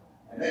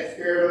 And that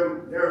scared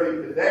them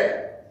nearly to death.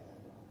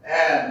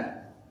 And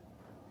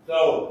so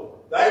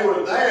they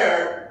were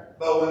there,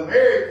 but when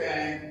Mary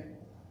came,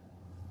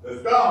 the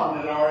stone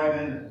had already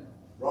been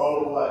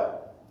rolled away.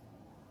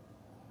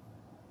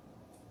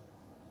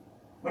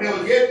 When it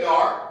was yet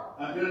dark,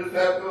 unto the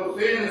sepulchre,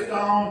 seeing the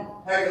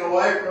stone taken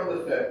away from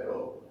the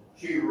sepulchre,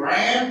 she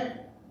ran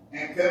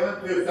and came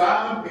to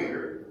Simon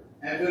Peter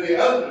and to the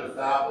other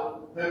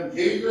disciples whom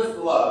Jesus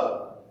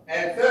loved,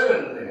 and said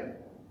unto them,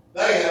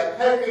 They have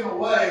taken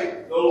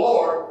away the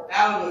Lord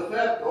out of the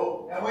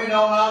sepulchre, and we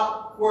know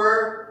not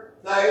where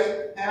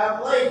they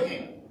have laid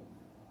him.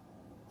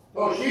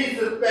 So she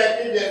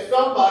suspected that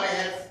somebody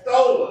had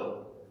stolen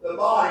the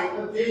body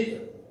of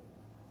Jesus.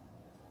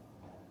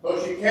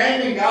 So she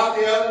came and got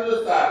the other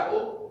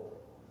disciple,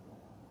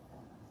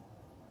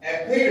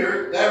 and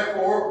Peter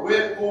therefore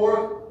went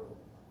forth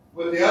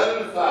with the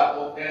other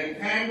disciples, and he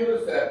came to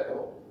the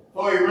sepulchre.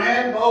 So he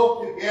ran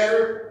both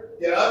together,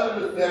 the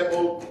other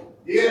disciples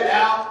did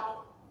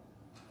out.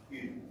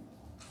 Excuse me.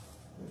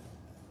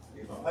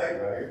 Get my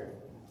paper right here.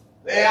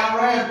 They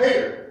outran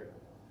Peter.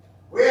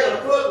 We had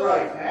a foot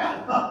race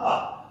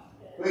now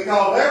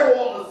because they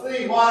wanting to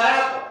see what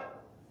happened.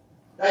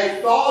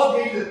 They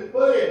saw Jesus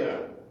put in the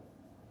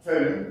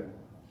tomb.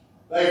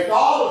 They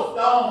saw the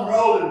stone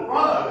rolled in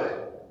front of it.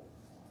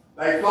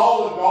 They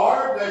saw the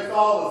guard. They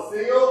saw the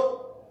seal.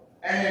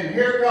 And then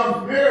here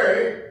comes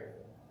Mary,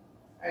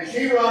 and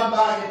she runs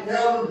back and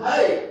tells them,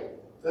 hey,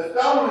 the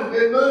stone has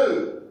been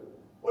moved.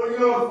 Well, you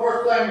know, the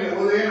first thing that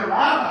would enter my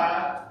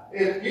mind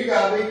is, you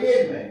got to be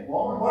kidding me.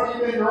 Woman, what have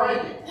you been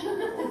drinking?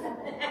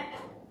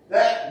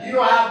 You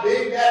know how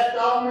big that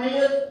stone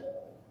is?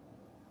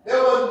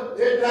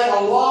 It'd take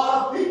a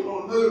lot of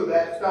people to move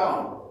that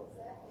stone.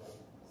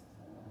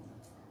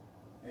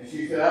 And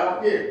she said, I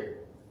don't care.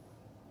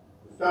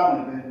 The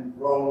stone has been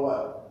rolled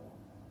away.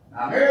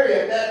 Now, Mary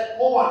at that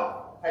point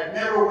had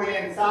never went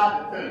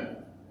inside the tomb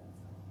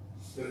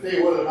to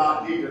see whether or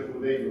not Jesus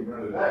was even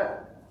really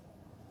there.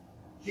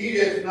 She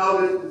just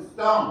noticed the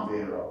stone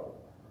being rolled.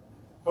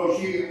 So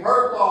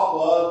her thought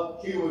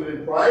was she was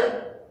afraid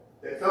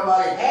that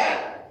somebody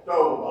had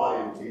stole the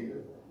body of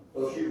Jesus. So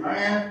she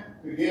ran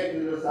to get to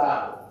the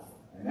disciples.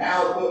 And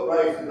now the foot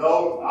race is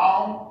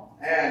on,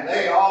 and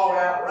they all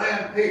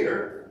outran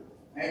Peter,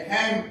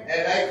 and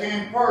they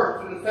came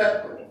first to the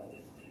sepulchre.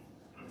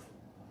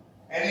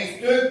 And he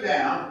stooped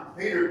down. Let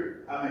me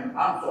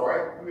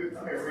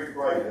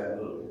rephrase that a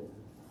little bit.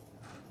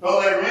 So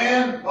they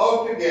ran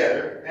both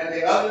together, and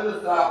the other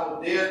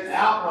disciple did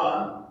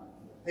outrun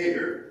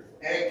Peter,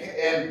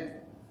 and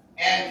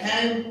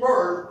came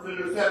first to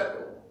the sepulchre.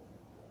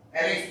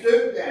 And he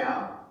stooped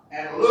down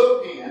and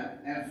looked in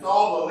and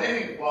saw the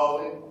linen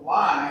clothing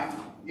lying,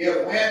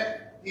 yet went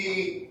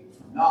he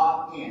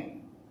not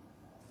in.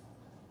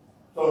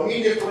 So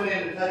he just went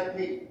in to take a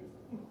peek.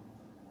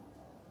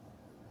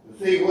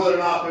 to see whether or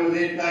not there was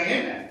anything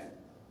in there.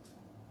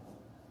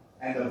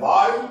 And the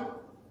body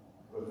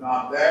was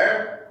not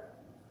there,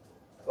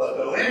 but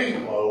the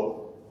linen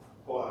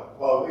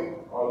clothing,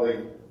 or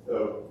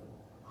the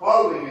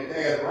clothing that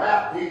they had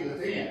wrapped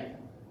Jesus in,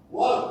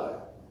 was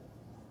there.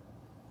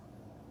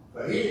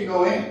 But he didn't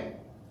go in.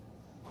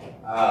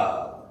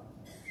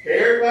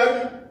 Scared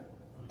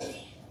maybe?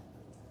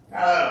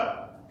 Kind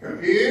of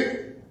confused?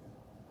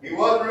 He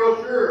wasn't real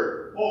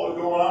sure what was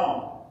going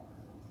on.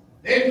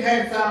 Then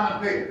came Simon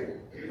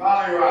Peter. He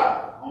finally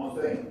arrived on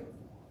the scene.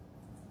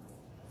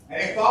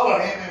 And he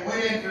followed him and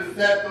went into the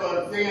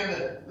sepulchre and seeing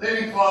the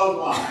linen clothes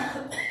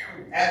lying,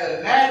 and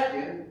the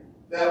napkin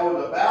that was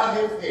about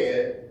his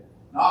head,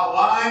 not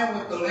lying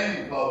with the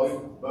linen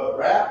clothing, but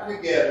wrapped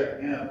together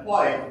in a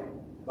place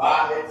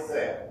by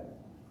itself.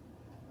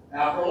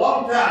 Now, for a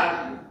long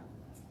time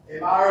in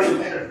my early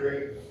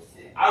ministry,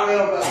 I read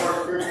about that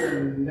verse scripture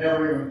and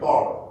never even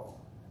thought of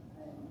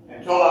it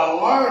until I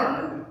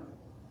learned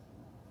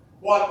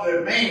what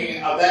the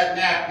meaning of that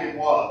napkin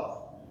was.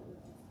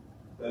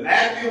 The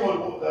napkin was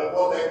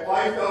what they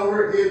placed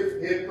over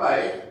his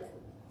face,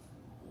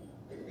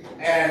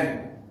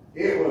 and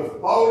it was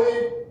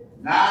folded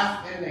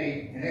nice and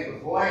neat, and it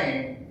was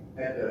laying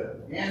at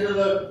the end of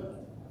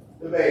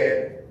the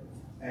bed,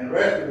 and the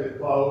rest of his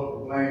clothes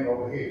was laying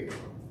over here.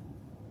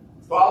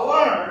 So I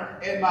learned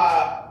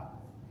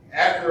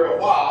after a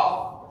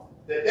while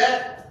that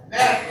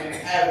napkin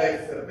has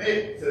a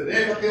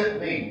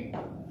significant meaning.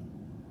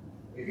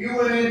 If you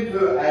went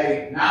into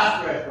a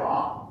nice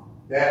restaurant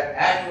that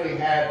actually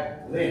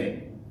had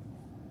linen,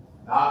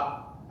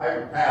 not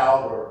paper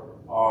towels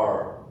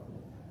or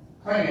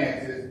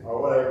Kleenexes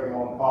or whatever you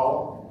want to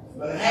call them,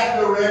 but had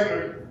the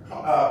regular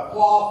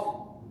cloth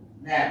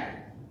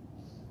napkin.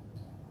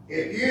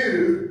 If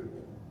you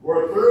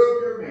were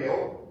through your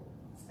meal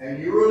and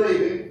you were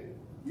leaving,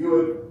 you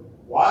would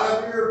wad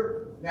up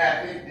your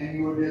napkin and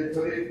you would just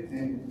put it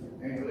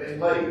and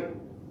leave.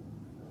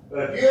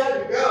 But if you had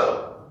to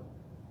go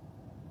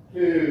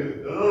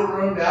to the little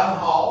room down the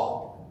hall,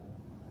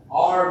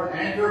 or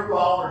answer a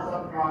phone or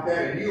something like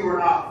that, and you were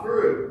not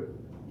through,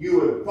 you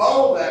would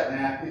fold that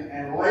napkin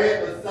and lay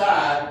it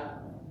beside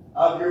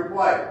of your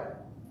plate.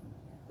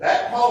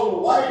 That told the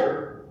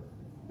waiter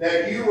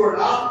that you were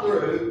not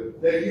through,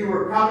 that you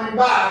were coming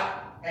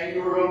back, and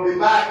you were going to be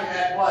back in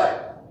that place.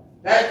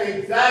 That's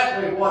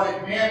exactly what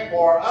it meant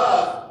for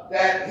us,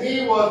 that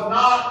he was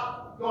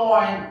not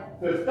going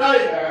to stay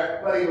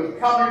there, but he was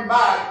coming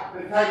back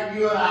to take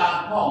you and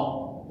I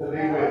home to be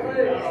with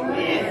you.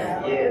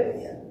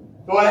 Yes.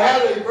 So it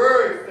has a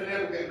very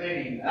significant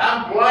meaning. And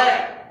I'm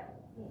glad.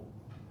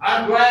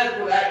 I'm glad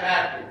for that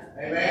napkin.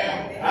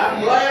 Amen.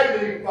 I'm glad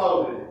that he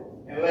folded it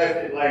and left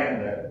it laying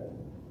there.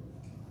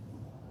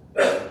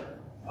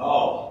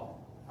 Oh,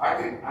 I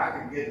could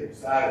get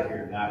excited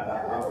here tonight.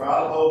 I'll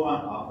try to hold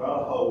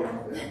myself.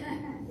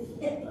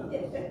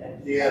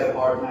 She had a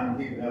hard time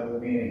keeping up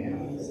with me anyhow.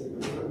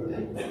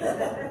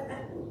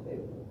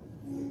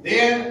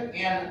 Then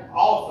in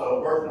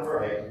also verse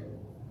number 8.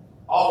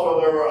 Also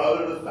there were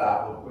other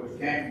disciples which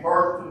came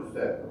first to the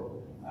sepulchre,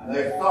 and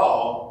they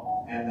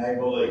saw and they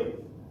believed.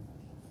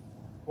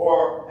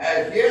 For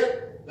as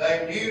yet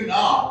they knew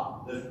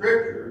not the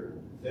scripture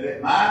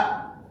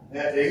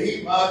that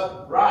he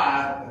must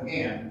rise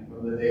again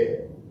from the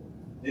dead.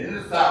 Then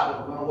the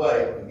disciples went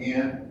away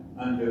again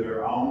unto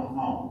their own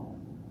home.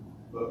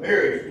 But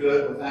Mary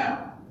stood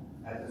without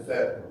at the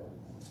sepulchre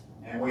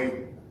and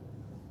weeping.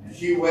 And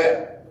she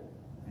wept,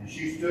 and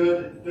she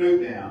stood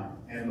down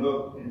and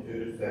looked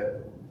into the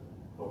sepulchre.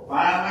 So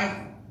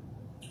finally,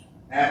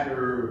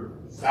 after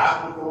the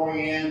disciples going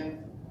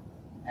in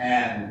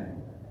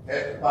and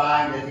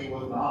testifying that he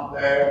was not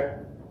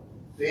there,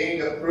 seeing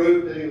the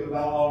proof that he was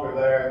no longer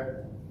there,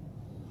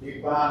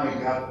 she finally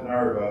got the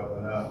nerve up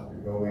enough to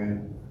go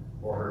in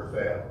for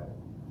herself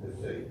to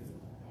see.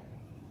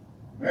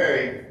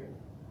 Mary,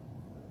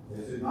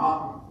 this is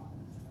not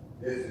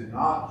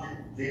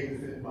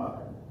Jesus'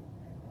 mother.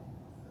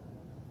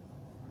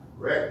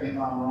 Correct me if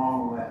I'm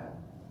wrong on that.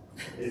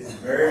 It's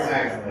Mary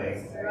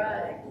Magdalene,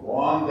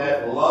 one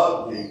that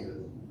loved Jesus,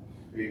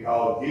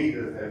 because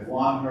Jesus had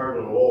won her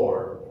to the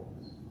Lord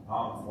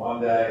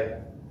one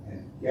day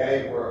and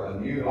gave her a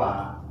new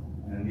life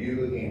and a new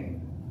beginning.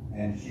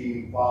 And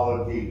she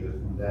followed Jesus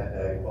from that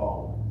day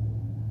forward.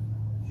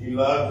 She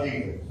loved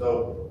Jesus.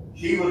 So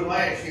she was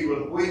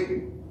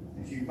weeping,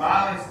 and she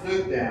finally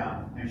stood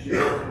down and she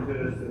looked into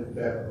the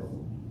sepulchre.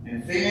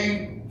 And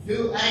seeing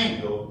two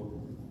angels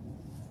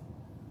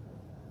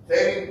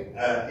sitting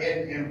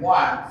in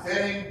white,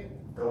 sitting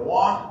the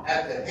one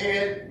at the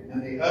head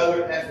and the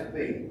other at the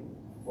feet,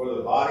 where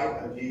the body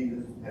of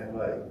Jesus had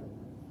laid.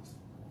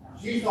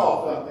 She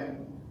saw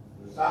something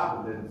the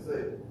disciples didn't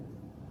see.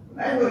 When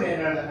they went in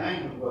there, the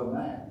angels wasn't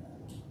there.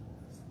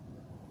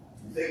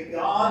 You see,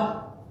 God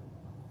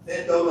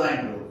sent those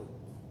angels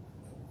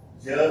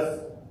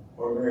just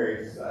for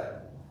Mary's sake,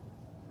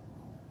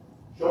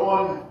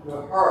 showing to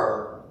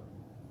her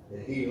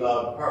that he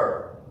loved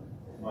her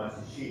much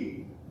as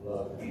she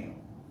loved him.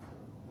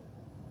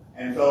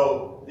 And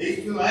so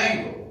these two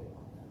angels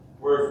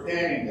were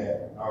standing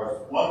there. There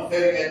was one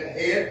sitting at the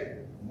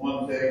head, and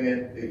one sitting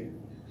at the feet.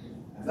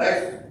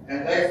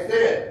 And they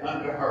said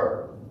unto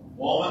her,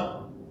 Woman,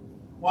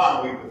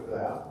 why weepest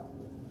thou?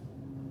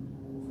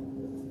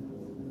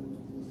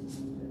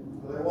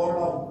 So they wanted to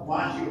know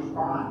why she was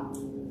crying,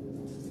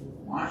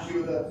 why she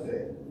was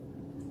upset.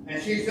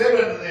 And she said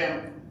unto them,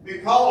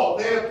 Because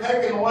they have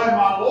taken away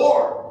my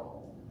Lord,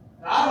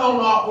 and I know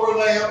not where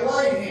they have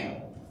laid him.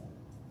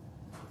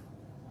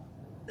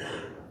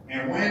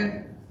 And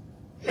when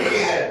she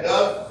had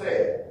thus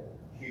said,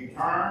 she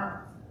turned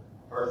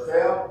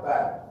herself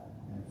back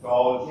and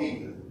saw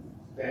Jesus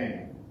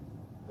standing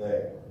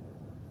there,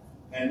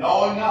 and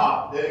knowing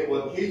not that it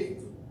was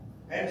Jesus.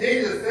 And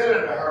Jesus said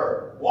unto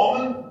her,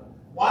 Woman,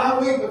 why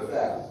weepest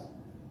thou?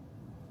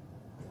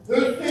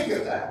 Who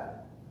seeketh thou?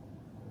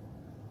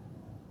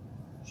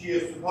 She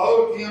had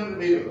supposed him to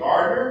be the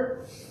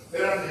gardener,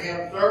 said unto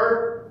him,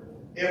 Sir,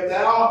 if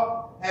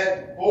thou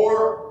had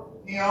bore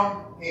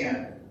him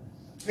in,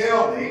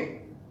 tell me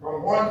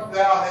from whence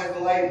thou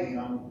hast laid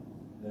him,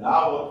 that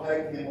I will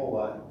take him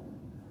away.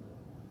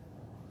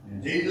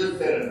 And Jesus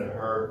said unto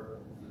her,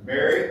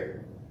 Mary.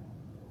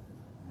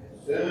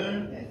 As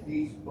soon as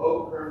he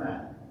spoke her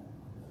name,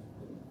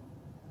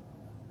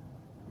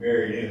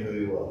 Mary knew who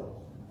he was.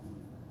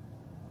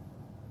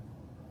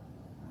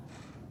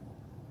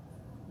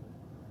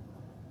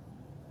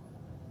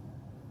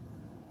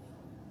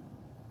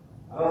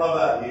 I don't know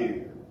about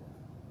you,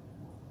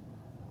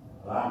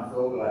 but I'm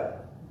so glad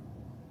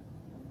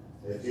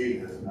that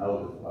Jesus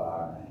knows us by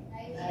our name.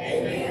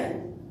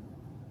 Amen.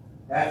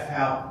 That's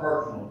how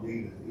personal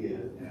Jesus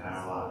is in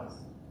our lives.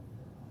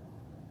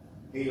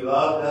 He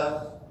loved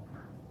us,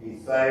 he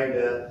saved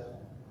us,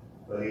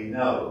 but he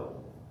knows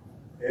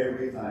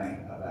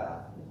everything about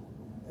us.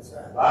 That's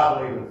right. The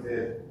Bible even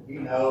says he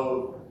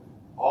knows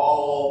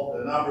all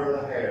the number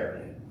of the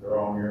hairs that are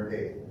on your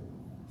head.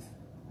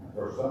 And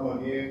for some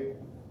of you,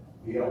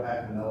 you don't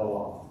have to know a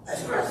lot.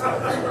 That's right.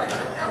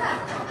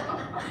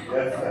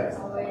 Just say.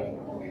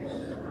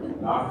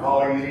 Not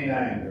calling any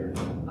names.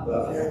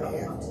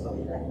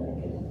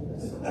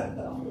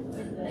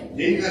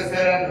 Jesus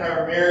said unto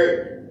her, Mary,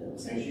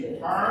 and she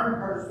turned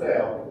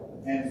herself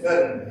and said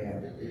unto him,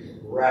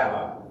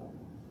 Rabbi,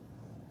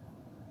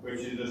 which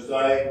is to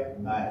say,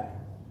 Master.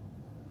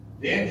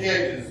 Then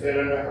Jesus said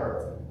unto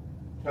her,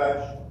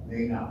 Touch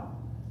me not.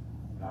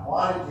 Now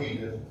why did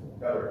Jesus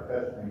tell her,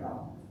 Touch me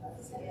not?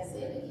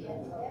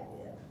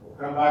 We'll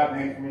come back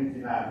next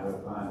Wednesday night and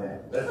we'll find out.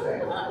 Let's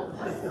stand.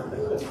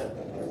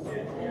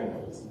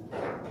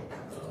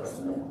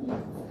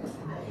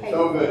 So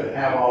good to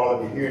have all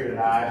of you here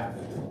tonight.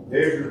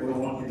 Deidre, we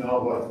want you to know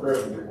what a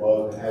privilege it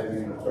was to have you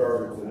in the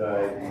service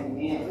today.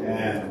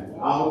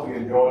 And I hope you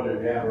enjoyed the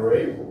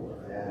jamboree.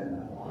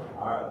 And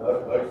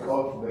those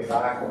folks will be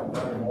back on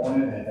Sunday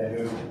morning, and they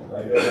do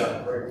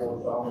about 3-4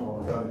 songs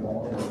on Sunday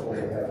morning before we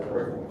have a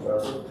Christmas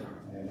service.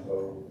 And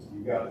so you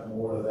got some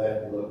more of that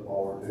to look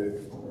forward to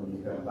when you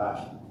come back.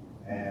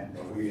 And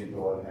we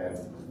enjoyed having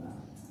you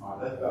tonight. All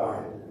right, let's go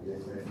ahead and get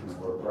finished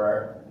for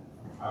prayer.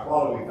 Our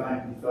Father, we thank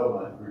you so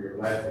much for your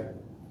blessing.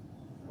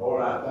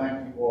 Lord, I thank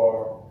you for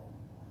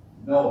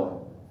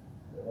knowing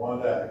that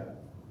one day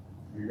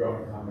you're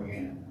going to come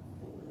again.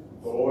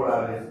 So Lord, I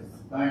just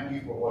thank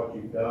you for what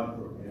you've done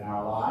in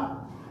our life.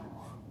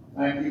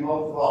 Thank you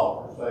most of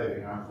all for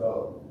saving our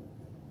souls.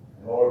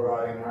 And Lord,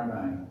 writing our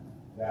name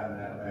down in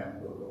that Lamb's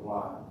Book of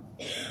Life.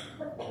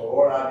 So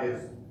Lord, I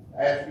just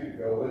ask you to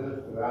go with us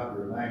throughout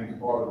the remaining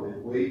part of this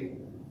week.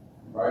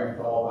 Bring us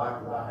all back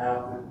to thy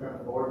house this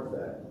coming Lord's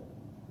Day.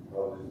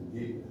 Because it's in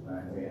Jesus'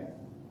 name we ask.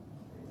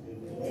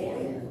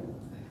 Amen.